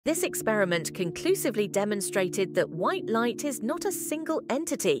This experiment conclusively demonstrated that white light is not a single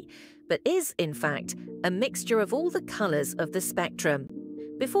entity, but is, in fact, a mixture of all the colors of the spectrum.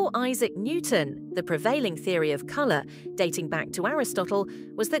 Before Isaac Newton, the prevailing theory of color, dating back to Aristotle,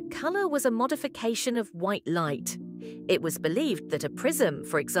 was that color was a modification of white light. It was believed that a prism,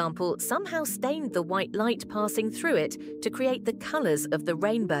 for example, somehow stained the white light passing through it to create the colors of the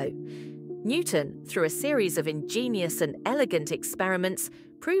rainbow. Newton, through a series of ingenious and elegant experiments,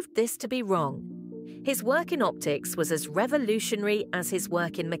 proved this to be wrong. His work in optics was as revolutionary as his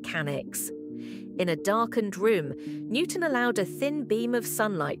work in mechanics. In a darkened room, Newton allowed a thin beam of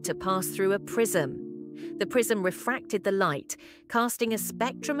sunlight to pass through a prism. The prism refracted the light, casting a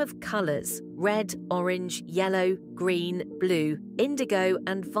spectrum of colors: red, orange, yellow, green, blue, indigo,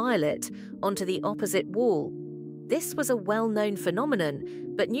 and violet onto the opposite wall. This was a well-known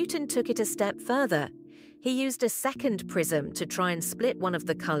phenomenon, but Newton took it a step further. He used a second prism to try and split one of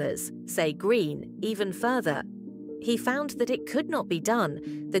the colors, say green, even further. He found that it could not be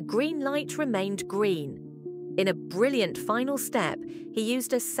done. The green light remained green. In a brilliant final step, he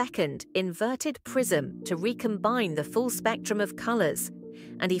used a second, inverted prism to recombine the full spectrum of colors,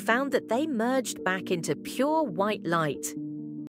 and he found that they merged back into pure white light.